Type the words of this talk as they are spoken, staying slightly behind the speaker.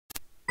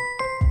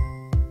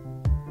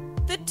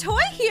The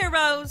toy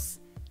heroes!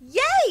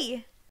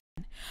 Yay!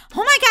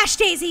 Oh my gosh,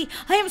 Daisy,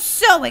 I am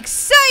so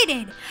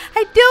excited!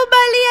 I know,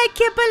 Molly, I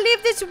can't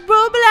believe this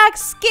Roblox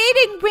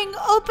skating rink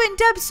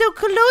opened up so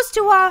close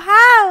to our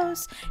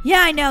house. Yeah,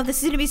 I know,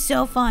 this is gonna be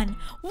so fun.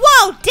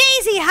 Whoa,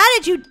 Daisy, how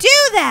did you do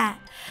that?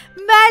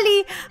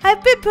 Molly,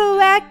 I've been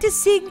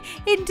practicing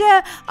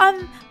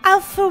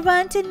out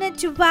front in the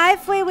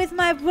driveway with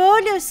my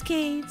roller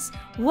skates.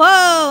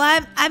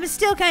 Whoa, I'm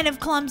still kind of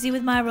clumsy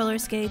with my roller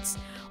skates.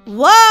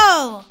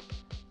 Whoa!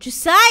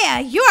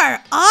 Josiah, you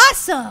are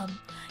awesome!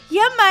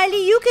 Yeah,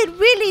 Molly, you could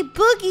really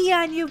boogie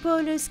on your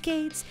roller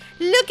skates.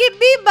 Look at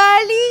me,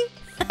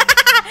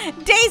 Molly.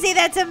 Daisy,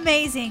 that's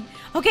amazing.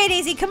 Okay,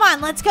 Daisy, come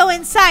on. Let's go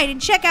inside and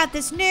check out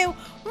this new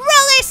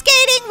roller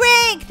skating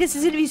rink. This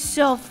is going to be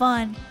so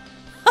fun.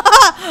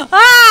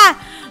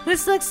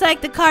 This looks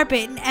like the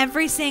carpet in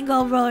every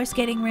single roller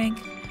skating rink.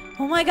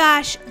 Oh my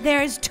gosh,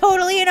 there's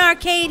totally an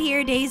arcade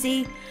here,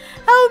 Daisy.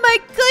 Oh my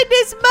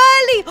goodness,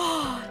 Molly.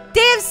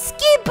 They have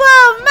skee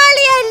ball. Molly,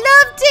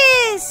 I love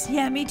this.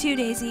 Yeah, me too,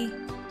 Daisy.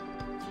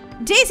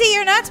 Daisy,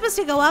 you're not supposed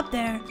to go up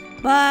there,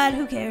 but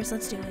who cares?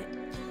 Let's do it.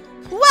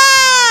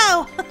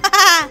 Wow!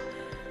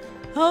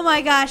 Oh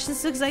my gosh,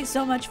 this looks like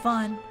so much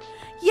fun.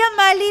 Yeah,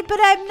 Molly, but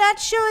I'm not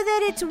sure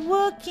that it's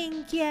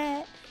working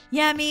yet.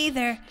 Yeah, me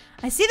either.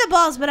 I see the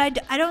balls, but I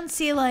don't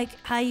see, like,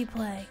 how you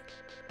play.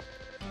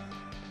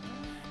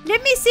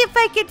 Let me see if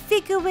I can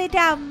figure it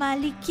out,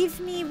 Molly. Give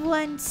me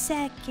 1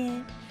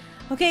 second.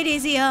 Okay,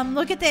 Daisy,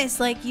 look at this.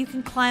 Like, you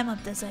can climb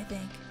up this, I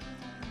think.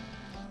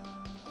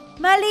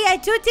 Molly, I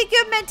don't think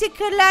you're meant to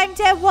climb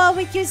that wall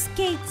with your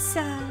skates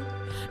on.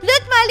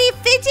 Look, Molly,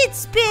 fidget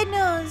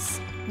spinners.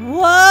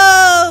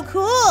 Whoa,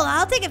 cool.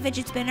 I'll take a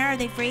fidget spinner. Are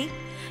they free?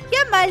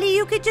 Yeah, Molly,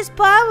 you could just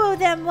borrow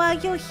them while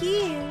you're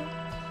here.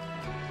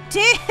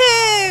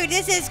 Dude,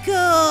 this is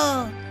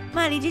cool.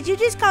 Molly, did you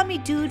just call me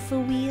dude for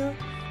real?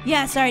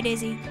 Yeah, sorry,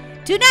 Daisy.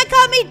 Do not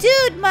call me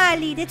dude,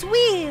 Molly. That's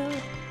weird.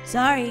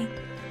 Sorry.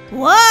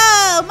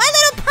 Whoa, My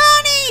Little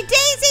Pony.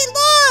 Daisy,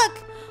 look.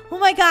 Oh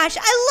my gosh,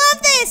 I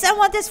love this! I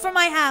want this for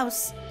my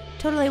house.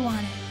 Totally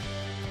want it.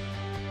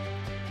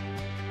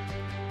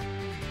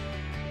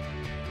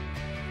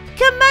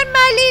 Come on,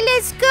 Molly,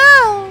 let's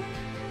go.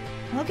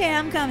 Okay,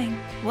 I'm coming.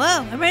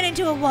 Whoa, I ran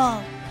into a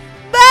wall.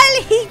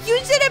 Molly, you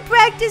should have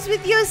practiced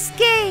with your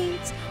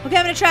skates. Okay,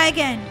 I'm gonna try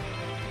again.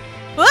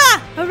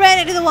 Ah, I ran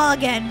into the wall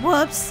again.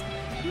 Whoops.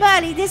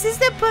 Molly, this is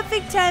the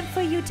perfect time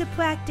for you to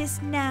practice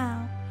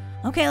now.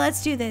 Okay,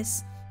 let's do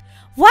this.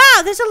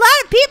 Wow, there's a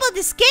lot of people at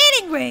the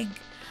skating rink.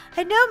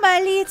 I know,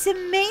 Molly, it's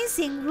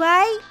amazing,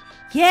 right?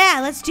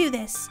 Yeah, let's do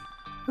this.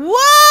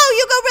 Whoa,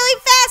 you go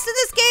really fast in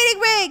the skating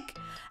rink.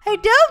 I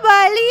know,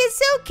 Molly,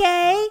 it's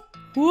okay.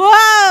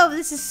 Whoa,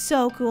 this is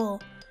so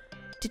cool.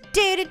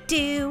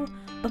 Do-do-do-do,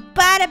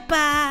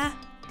 ba-ba-da-ba,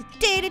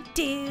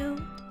 do-do-do-do.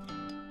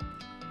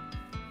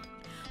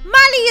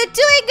 Molly, you're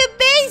doing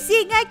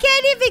amazing. I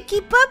can't even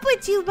keep up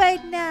with you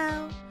right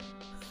now.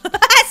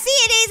 See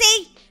you,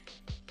 Daisy.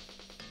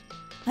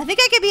 I think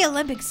I could be an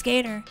Olympic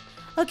skater.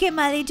 Okay,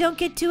 Molly, don't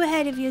get too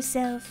ahead of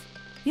yourself.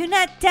 You're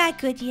not that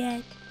good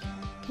yet.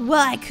 Well,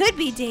 I could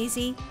be,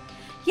 Daisy.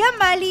 Yeah,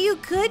 Molly, you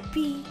could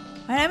be.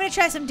 All right, I'm going to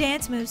try some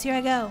dance moves. Here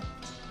I go.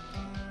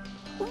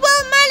 Whoa,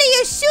 Molly,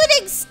 you're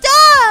shooting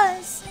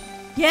stars.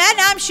 Yeah,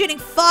 now I'm shooting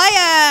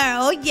fire.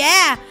 Oh,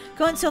 yeah.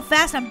 Going so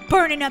fast, I'm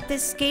burning up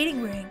this skating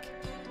rink.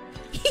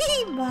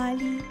 Hee,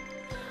 Molly.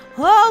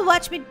 Oh,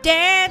 watch me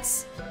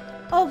dance.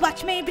 Oh,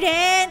 watch me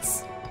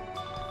dance.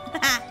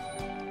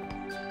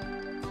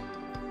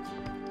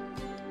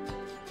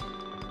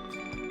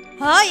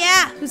 Oh,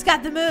 yeah. Who's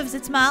got the moves?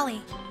 It's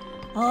Molly.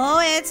 Oh,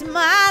 it's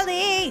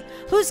Molly.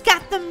 Who's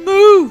got the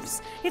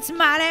moves? It's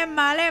Molly,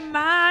 Molly,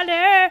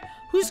 Molly.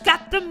 Who's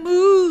got the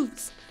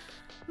moves?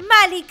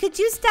 Molly, could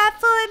you stop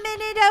for a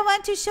minute? I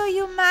want to show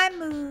you my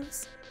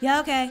moves.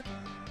 Yeah, okay.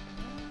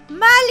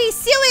 Molly,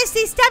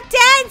 seriously, stop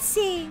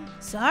dancing.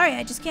 Sorry,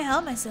 I just can't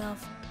help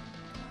myself.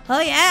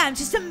 Oh, yeah. I'm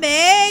just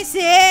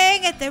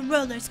amazing at the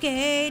roller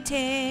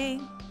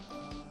skating.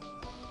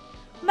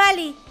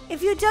 Molly,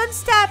 if you don't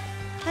stop,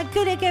 I'm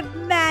gonna get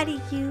mad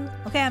at you.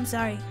 Okay, I'm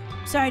sorry.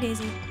 Sorry,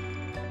 Daisy.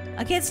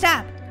 I can't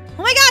stop.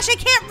 Oh my gosh, I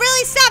can't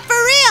really stop for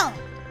real!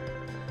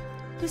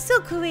 You're so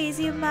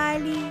crazy,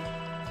 Molly.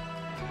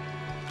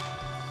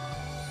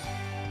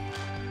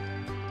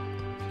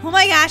 Oh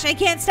my gosh, I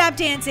can't stop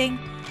dancing.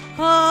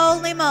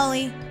 Holy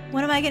moly.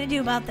 What am I gonna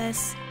do about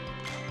this?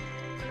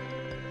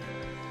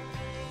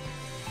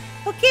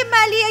 Okay,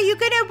 Molly, are you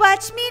gonna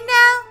watch me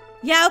now?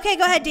 Yeah, okay,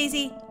 go ahead,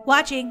 Daisy.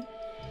 Watching.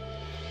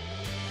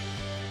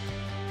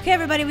 Okay,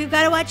 everybody, we've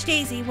got to watch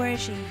Daisy. Where is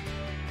she?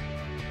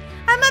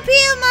 I'm up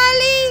here,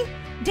 Molly.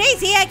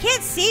 Daisy, I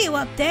can't see you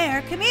up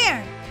there. Come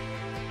here.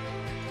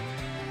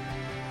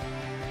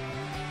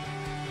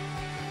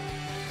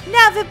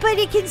 Now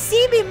everybody can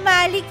see me,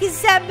 Molly,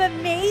 because I'm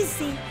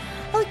amazing.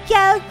 Oh,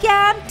 yeah,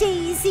 I'm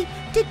Daisy.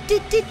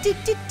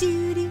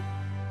 Do-do-do-do-do-do.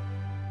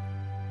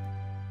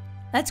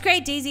 That's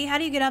great, Daisy. How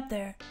do you get up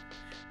there?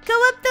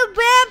 Go up the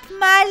ramp,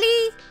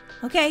 Molly.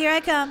 Okay, here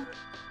I come.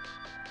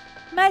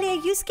 Molly, are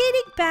you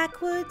skating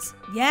backwards?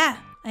 Yeah,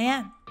 I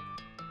am.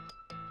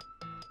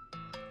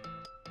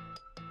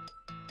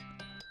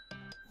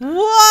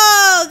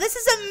 Whoa, this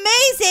is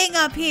amazing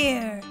up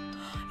here.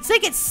 It's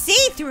like it's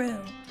see-through.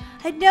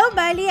 I know,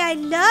 Molly, I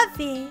love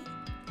it.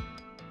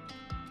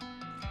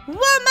 Whoa,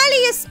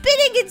 Molly, you're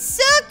spinning in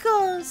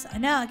circles. I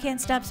know, I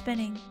can't stop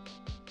spinning.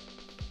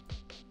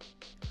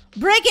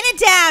 Breaking it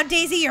down,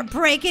 Daisy, you're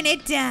breaking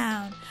it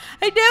down.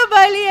 I know,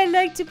 Molly, I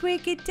like to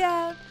break it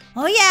down.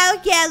 Oh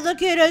yeah,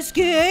 look at us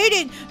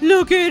skating.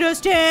 Look at us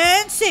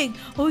dancing.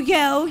 Oh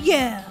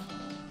yeah.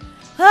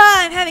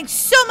 I'm having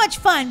so much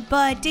fun,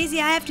 but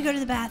Daisy, I have to go to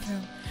the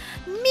bathroom.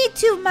 Me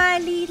too,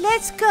 Molly.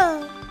 Let's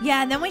go.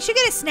 Yeah, and then we should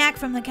get a snack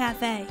from the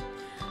cafe.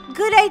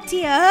 Good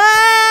idea.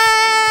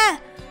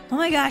 Ah! Oh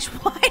my gosh,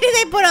 why did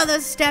they put all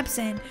those steps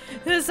in?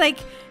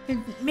 It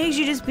makes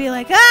you just be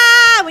like,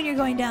 ah, when you're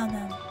going down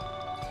them.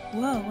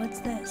 Whoa, what's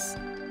this?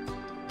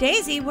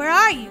 Daisy, where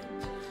are you?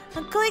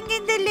 I'm going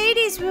in the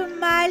ladies' room,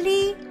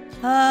 Molly.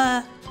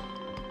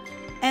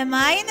 Am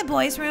I in the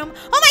boys' room?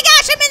 Oh my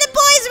gosh, I'm in the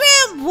boys'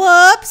 room!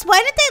 Whoops,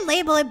 why did they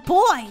label it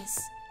boys?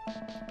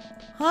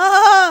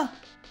 Oh,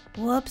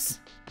 whoops.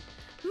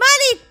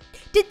 Molly,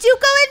 did you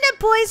go in the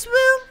boys'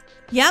 room?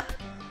 Yep.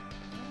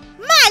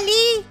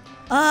 Molly!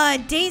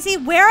 Daisy,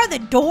 where are the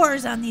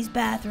doors on these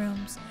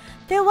bathrooms?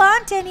 There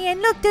aren't any,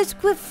 and look, there's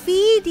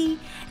graffiti.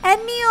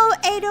 And Neo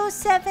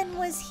 807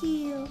 was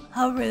here.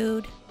 How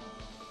rude.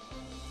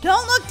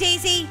 Don't look,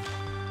 Daisy.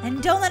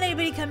 And don't let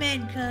anybody come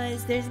in,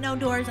 because there's no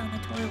doors on the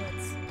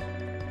toilets.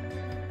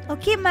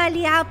 Okay,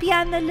 Molly, I'll be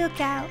on the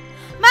lookout.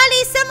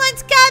 Molly,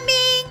 someone's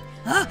coming!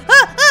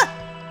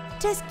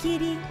 Just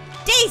kidding.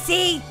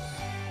 Daisy!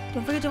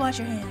 Don't forget to wash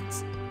your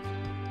hands.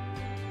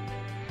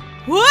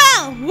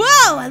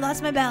 Whoa! I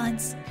lost my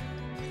balance.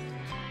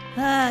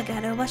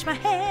 Gotta wash my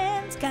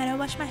hands.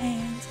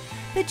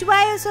 The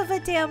dryer's over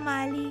there,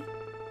 Molly.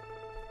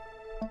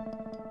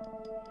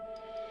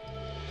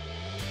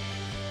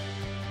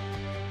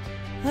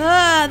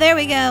 There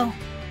we go.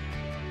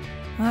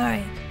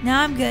 Alright,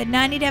 now I'm good.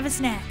 Now I need to have a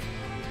snack.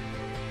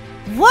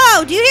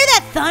 Whoa, do you hear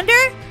that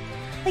thunder?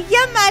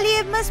 Yeah, Molly,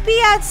 it must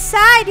be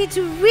outside. It's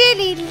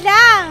really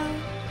loud.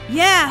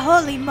 Yeah,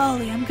 holy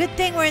moly. Good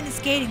thing we're in the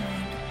skating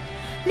rink.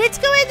 Let's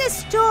go in the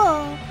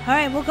store.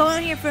 Alright, we'll go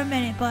in here for a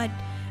minute, but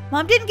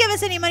Mom didn't give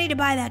us any money to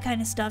buy that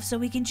kind of stuff, so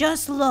we can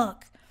just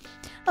look.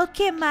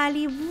 Okay,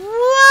 Molly.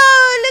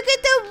 Whoa, look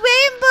at the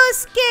rainbow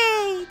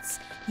skates.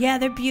 Yeah,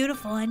 they're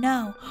beautiful, I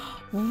know.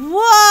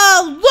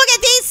 Whoa, look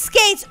at these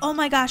skates. Oh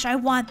my gosh, I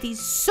want these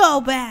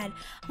so bad.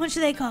 How much do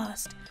they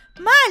cost?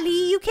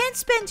 Molly, you can't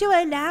spend your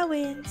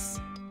allowance.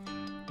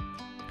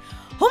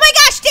 Oh my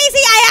gosh, Daisy,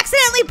 I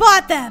accidentally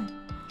bought them.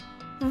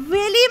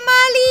 Really,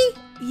 Molly?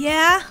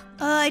 Yeah,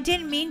 I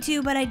didn't mean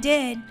to, but I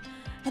did.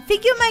 I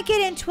think you might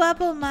get in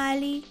trouble,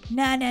 Molly.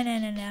 No,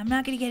 I'm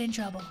not going to get in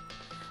trouble.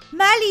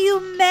 Molly, you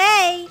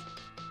may.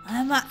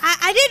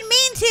 I didn't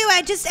mean to.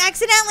 I just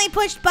accidentally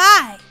pushed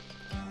by.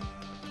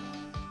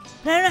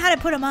 But I don't know how to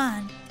put them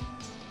on.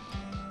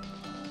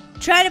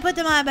 Try to put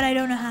them on, but I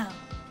don't know how.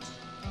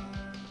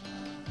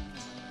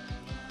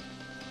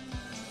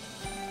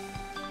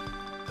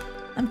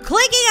 I'm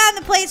clicking on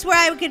the place where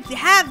I could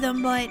have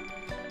them, but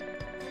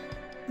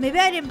maybe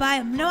I didn't buy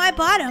them. No, I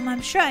bought them.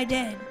 I'm sure I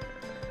did.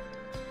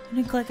 I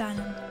didn't click on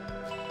them.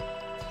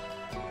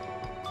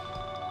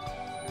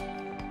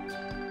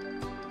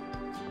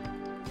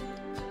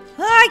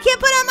 Oh, I can't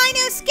put on my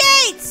new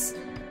skates!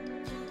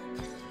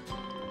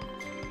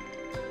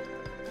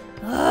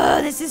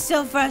 Oh, this is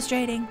so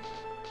frustrating.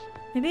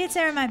 Maybe it's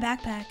there in my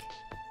backpack.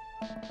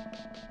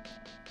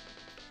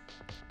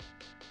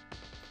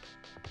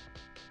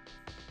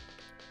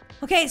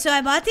 Okay, so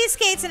I bought these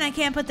skates and I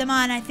can't put them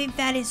on. I think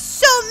that is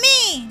so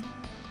mean.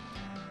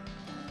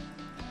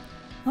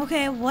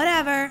 Okay,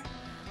 whatever.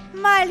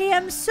 Molly,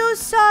 I'm so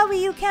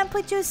sorry you can't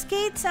put your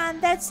skates on.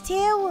 That's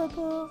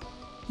terrible.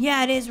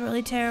 Yeah, it is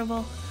really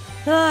terrible.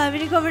 I'm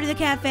gonna go over to the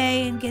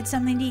cafe and get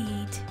something to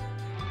eat.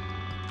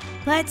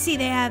 Let's see,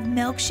 they have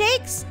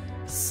milkshakes,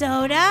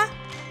 soda,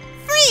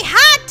 free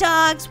hot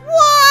dogs.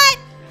 What?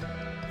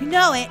 You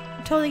know it.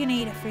 I'm totally gonna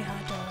eat a free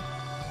hot dog.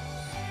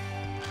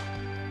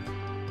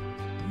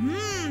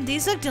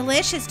 These look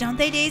delicious, don't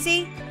they,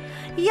 Daisy?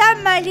 Yeah,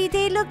 Molly,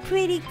 they look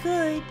pretty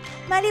good.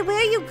 Molly, where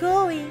are you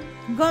going?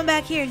 I'm going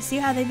back here to see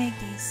how they make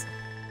these.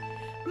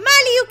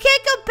 Molly, you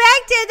can't go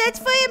back there. That's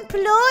for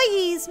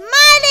employees.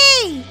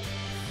 Molly!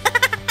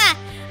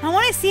 I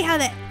want to see how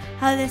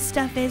this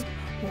stuff is.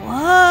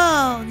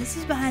 Whoa, this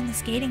is behind the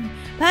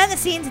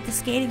scenes at the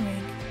skating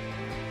rink.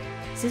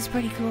 This is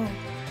pretty cool.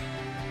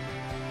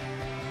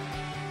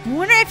 I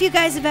wonder if you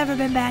guys have ever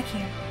been back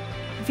here.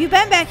 If you've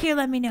been back here,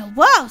 let me know.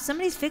 Whoa,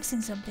 somebody's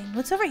fixing something.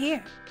 What's over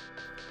here?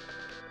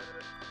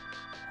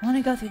 I want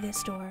to go through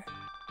this door.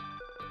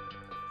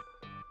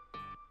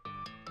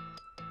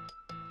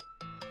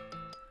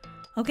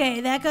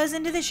 Okay, that goes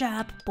into the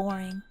shop.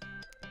 Boring.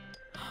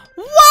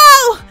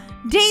 Whoa!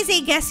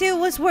 Daisy, guess who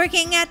was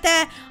working at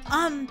the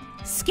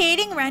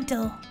skating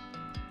rental?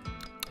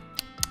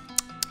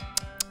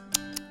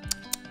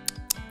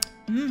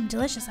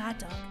 Delicious hot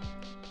dog.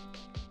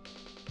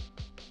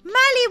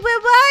 Molly, where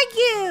are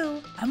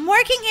you? I'm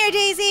working here,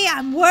 Daisy.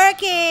 I'm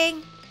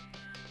working.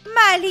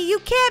 Molly, you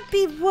can't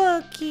be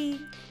working.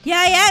 Yeah,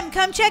 I am.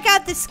 Come check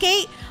out the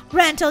skate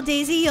rental,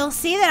 Daisy. You'll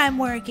see that I'm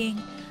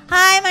working.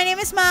 Hi, my name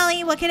is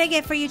Molly. What can I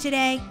get for you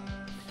today?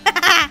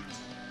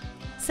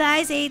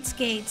 Size 8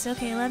 skates.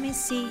 Okay, let me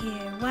see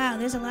here. Wow,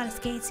 there's a lot of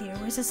skates here.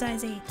 Where's the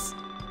size 8s?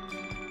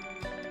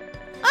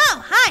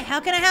 Oh, hi. How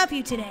can I help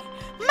you today?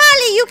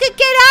 Molly, you can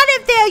get out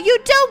of there. You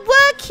don't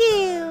work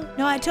here.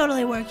 No, I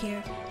totally work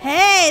here.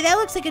 Hey, that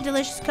looks like a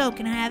delicious Coke.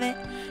 Can I have it?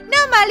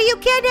 No, Molly, you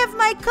can't have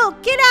my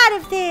Coke. Get out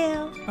of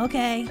there.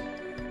 Okay.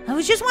 I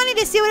was just wanting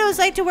to see what it was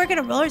like to work at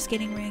a roller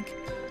skating rink.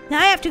 Now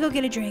I have to go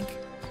get a drink.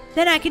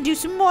 Then I can do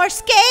some more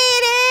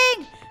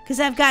skating. Because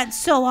I've gotten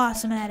so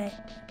awesome at it.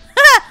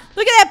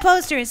 Look at that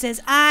poster. It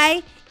says,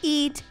 I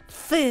eat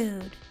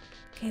food.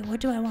 Okay, what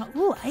do I want?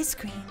 Ooh, ice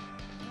cream.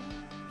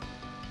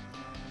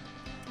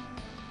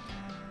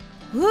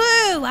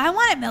 Ooh, I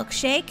want a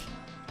milkshake.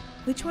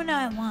 Which one do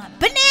I want?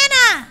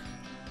 Banana!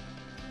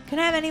 Can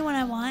I have any one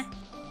I want?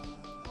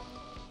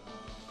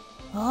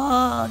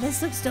 Oh,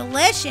 this looks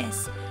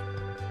delicious.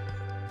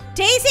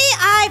 Daisy,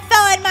 I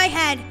fell on my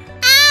head.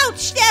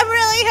 Ouch, that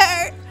really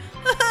hurt.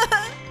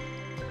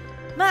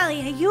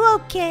 Molly, are you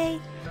okay?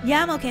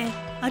 Yeah, I'm okay.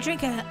 I'll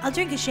drink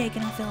a shake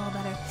and I'll feel a little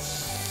better.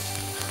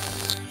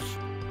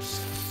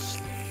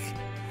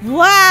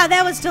 Wow,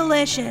 that was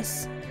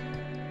delicious.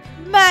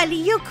 Molly,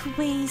 you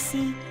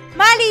crazy.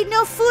 Molly,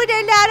 no food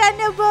allowed on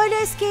the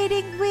roller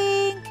skating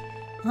rink.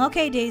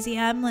 Okay, Daisy,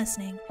 I'm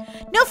listening.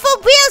 No for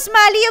wheels,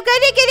 Molly. You're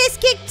gonna get us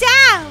kicked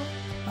out.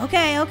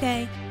 Okay. I'll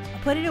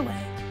put it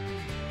away.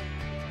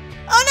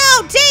 Oh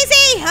no,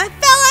 Daisy! I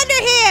fell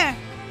under here.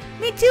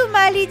 Me too,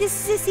 Molly.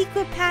 This is a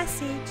secret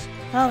passage.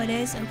 Oh, it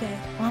is? Okay.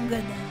 Well, I'm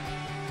good then.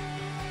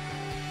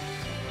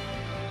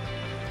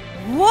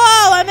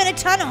 Whoa, I'm in a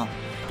tunnel.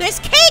 There's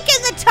cake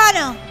in the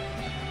tunnel.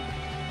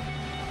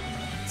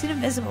 It's an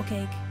invisible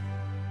cake.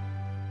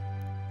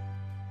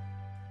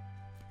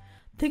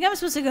 I think I'm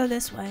supposed to go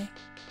this way.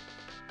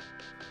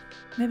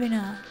 Maybe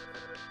not.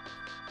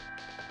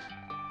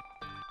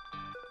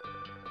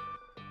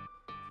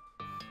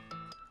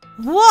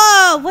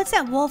 Whoa! What's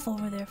that wolf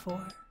over there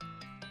for?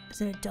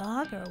 Is it a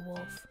dog or a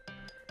wolf?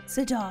 It's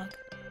a dog.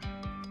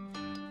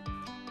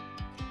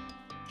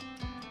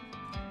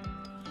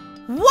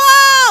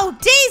 Whoa!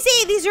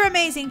 Daisy! These are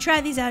amazing. Try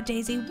these out,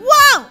 Daisy.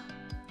 Whoa!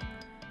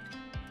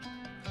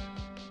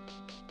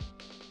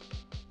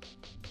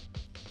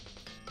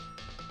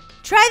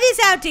 Try these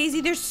out, Daisy.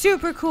 They're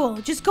super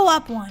cool. Just go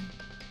up one.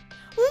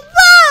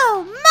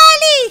 Whoa!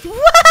 Molly!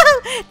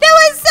 Whoa! That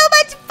was so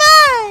much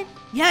fun!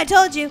 Yeah, I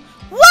told you.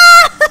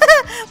 Whoa!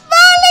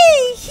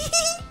 Molly!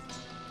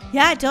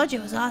 Yeah, I told you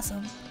it was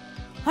awesome.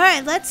 All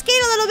right, let's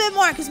skate a little bit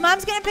more because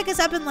Mom's going to pick us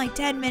up in like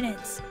 10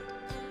 minutes.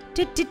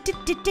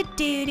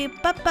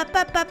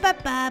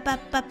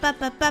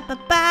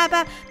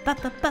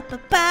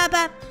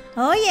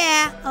 Oh,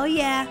 yeah. Oh,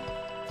 yeah.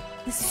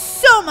 This is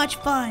so much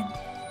fun.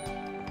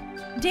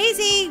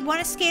 Daisy, want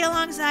to skate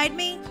alongside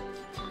me?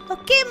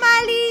 Okay,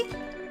 Molly.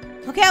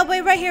 Okay, I'll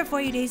wait right here for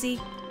you,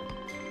 Daisy.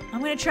 I'm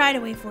going to try to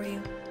wait for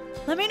you.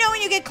 Let me know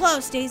when you get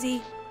close,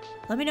 Daisy.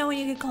 Let me know when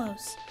you get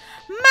close.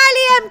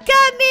 Molly, I'm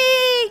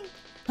coming.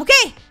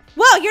 Okay.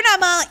 Whoa, you're not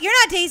Molly. You're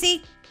not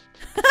Daisy.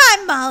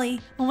 I'm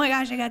Molly. Oh my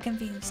gosh, I got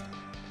confused.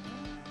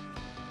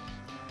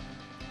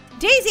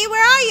 Daisy,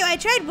 where are you? I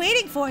tried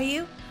waiting for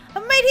you.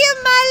 I'm right here,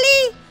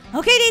 Molly.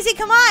 Okay, Daisy,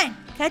 come on.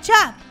 Catch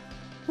up.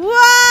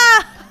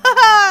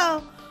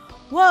 Whoa.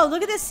 Whoa,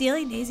 look at the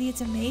ceiling, Daisy.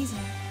 It's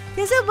amazing.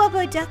 There's a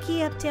rubber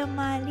ducky up there,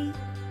 Molly.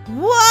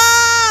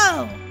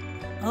 Whoa.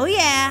 Oh,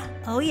 yeah.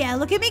 Oh, yeah.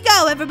 Look at me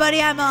go,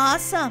 everybody. I'm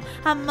awesome.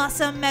 I'm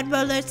awesome at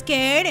roller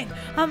skating.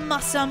 I'm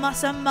awesome,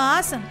 awesome,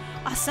 awesome.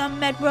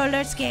 Awesome at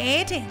roller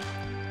skating.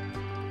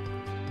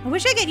 I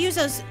wish I could use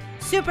those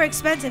super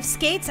expensive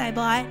skates I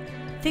bought.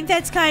 I think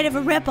that's kind of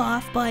a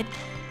ripoff, but,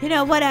 you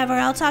know, whatever.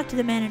 I'll talk to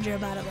the manager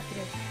about it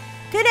later.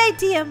 Good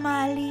idea,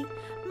 Molly.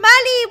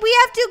 Molly, we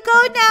have to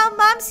go now.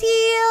 Mom's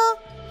here.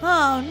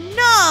 Oh,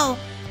 no.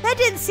 That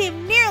didn't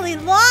seem nearly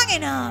long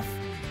enough.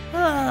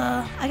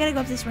 I gotta go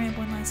up this ramp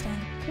one last time.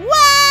 Whoa!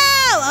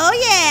 Oh,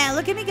 yeah.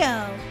 Look at me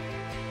go.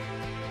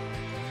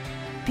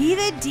 Be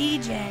the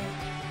DJ.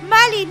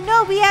 Molly,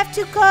 no, we have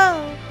to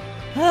go.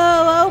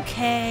 Oh,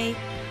 okay.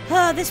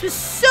 Oh, this was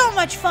so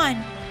much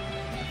fun.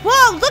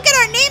 Whoa, look at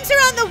our names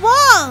around the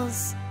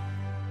walls.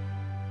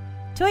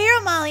 Toy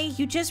Hero Molly,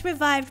 you just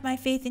revived my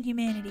faith in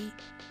humanity.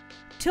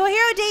 Toy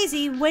Hero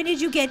Daisy, when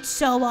did you get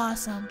so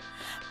awesome?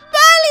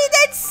 Molly,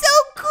 that's so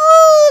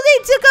cool. They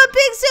took a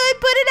picture and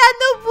put it on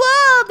the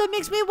wall. That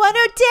makes me want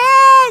to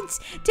dance.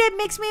 That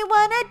makes me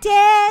want to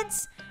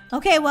dance.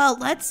 Okay, well,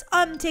 let's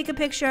take a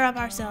picture of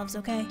ourselves,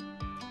 okay?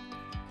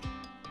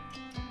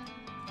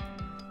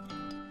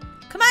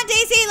 Come on,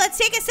 Daisy, let's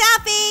take a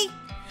selfie.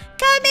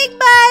 Coming,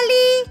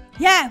 Molly.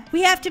 Yeah,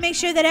 we have to make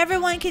sure that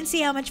everyone can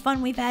see how much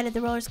fun we've had at the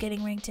roller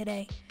skating rink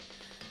today.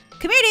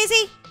 Come here,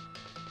 Daisy.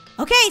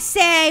 Okay,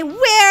 say,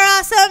 we're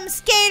awesome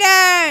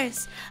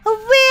skaters. We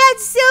had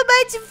so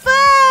much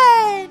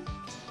fun.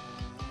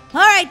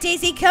 All right,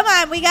 Daisy, come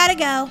on. We got to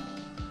go.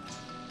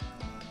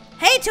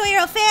 Hey, Toy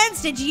Hero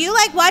fans, did you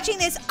like watching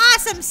this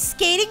awesome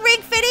skating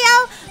rink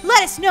video?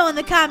 Let us know in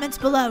the comments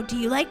below. Do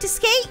you like to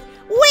skate?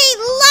 We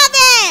love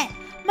it!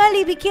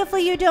 Molly, be careful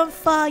you don't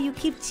fall. You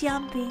keep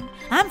jumping.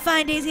 I'm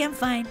fine, Daisy. I'm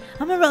fine.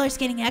 I'm a roller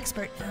skating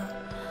expert now.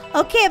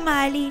 Okay,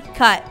 Molly.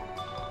 Cut.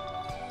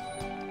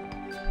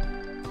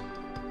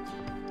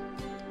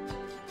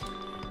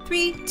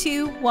 3,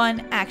 2,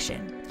 1,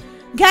 action.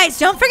 Guys,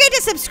 don't forget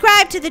to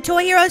subscribe to the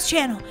Toy Heroes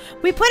channel.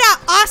 We put out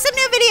awesome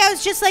new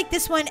videos just like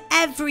this one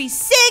every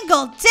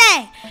single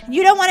day.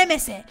 You don't want to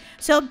miss it.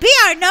 So be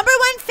our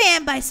 #1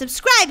 fan by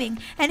subscribing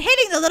and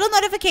hitting the little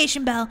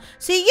notification bell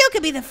so you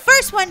can be the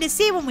first one to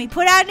see when we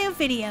put out new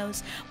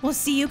videos. We'll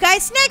see you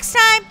guys next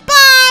time.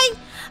 Bye!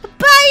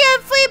 Bye,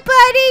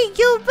 everybody!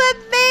 You're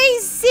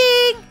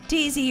amazing!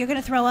 Daisy, you're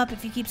going to throw up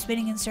if you keep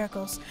spinning in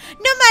circles.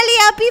 No, Molly,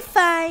 I'll be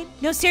fine.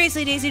 No,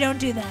 seriously, Daisy, don't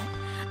do that.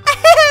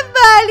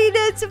 Molly,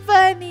 that's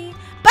funny.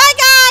 Bye,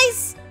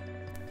 guys!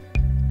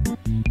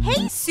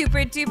 Hey, super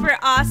duper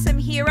awesome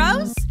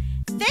heroes.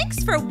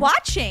 Thanks for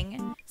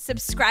watching.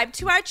 Subscribe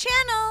to our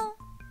channel.